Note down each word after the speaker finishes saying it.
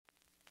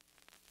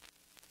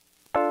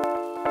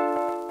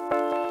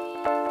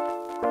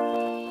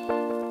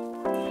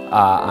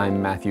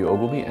I'm Matthew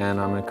Ogelby, and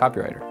I'm a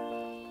copywriter.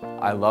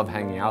 I love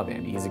hanging out with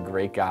Andy. He's a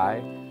great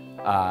guy,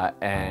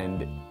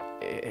 and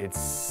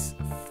it's,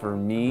 for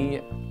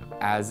me,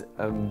 as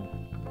a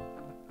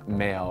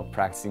male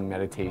practicing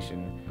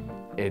meditation,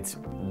 it's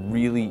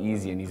really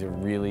easy, and he's a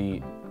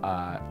really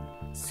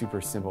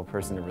super simple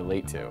person to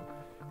relate to.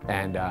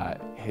 And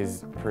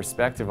his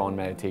perspective on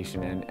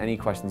meditation and any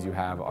questions you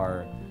have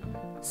are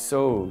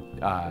so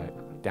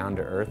down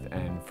to earth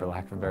and, for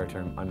lack of a better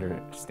term,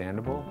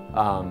 understandable.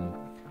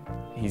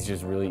 He's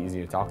just really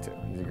easy to talk to.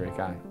 He's a great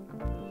guy.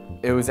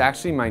 It was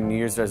actually my New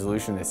Year's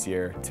resolution this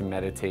year to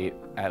meditate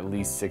at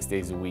least 6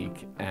 days a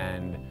week,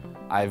 and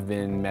I've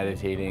been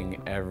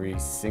meditating every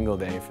single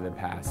day for the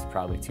past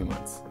probably 2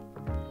 months.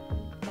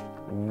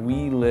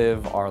 We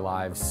live our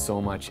lives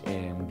so much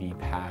in the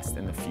past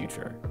and the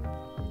future,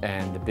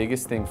 and the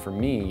biggest thing for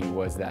me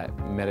was that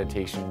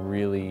meditation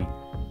really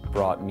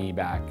brought me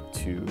back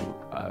to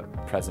a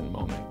present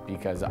moment,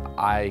 because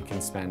I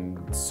can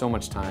spend so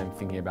much time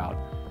thinking about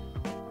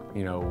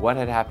what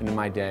had happened in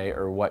my day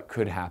or what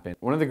could happen.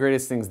 One of the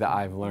greatest things that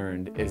I've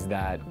learned is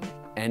that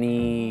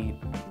any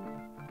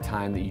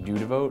time that you do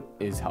devote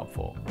is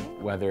helpful.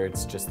 Whether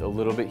it's just a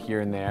little bit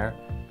here and there,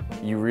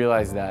 you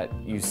realize that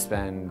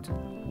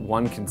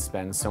one can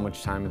spend so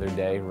much time of their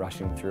day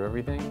rushing through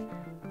everything,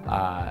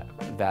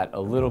 that a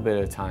little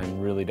bit of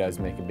time really does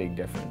make a big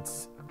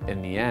difference.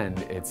 In the end,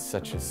 it's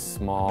such a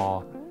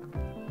small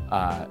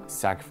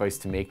sacrifice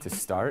to make to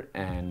start,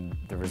 and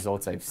the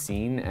results I've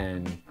seen,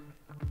 and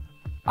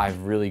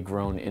I've really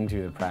grown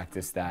into the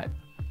practice that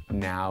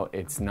now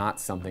it's not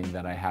something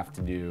that I have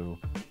to do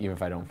even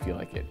if I don't feel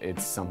like it.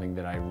 It's something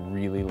that I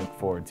really look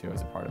forward to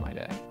as a part of my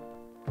day.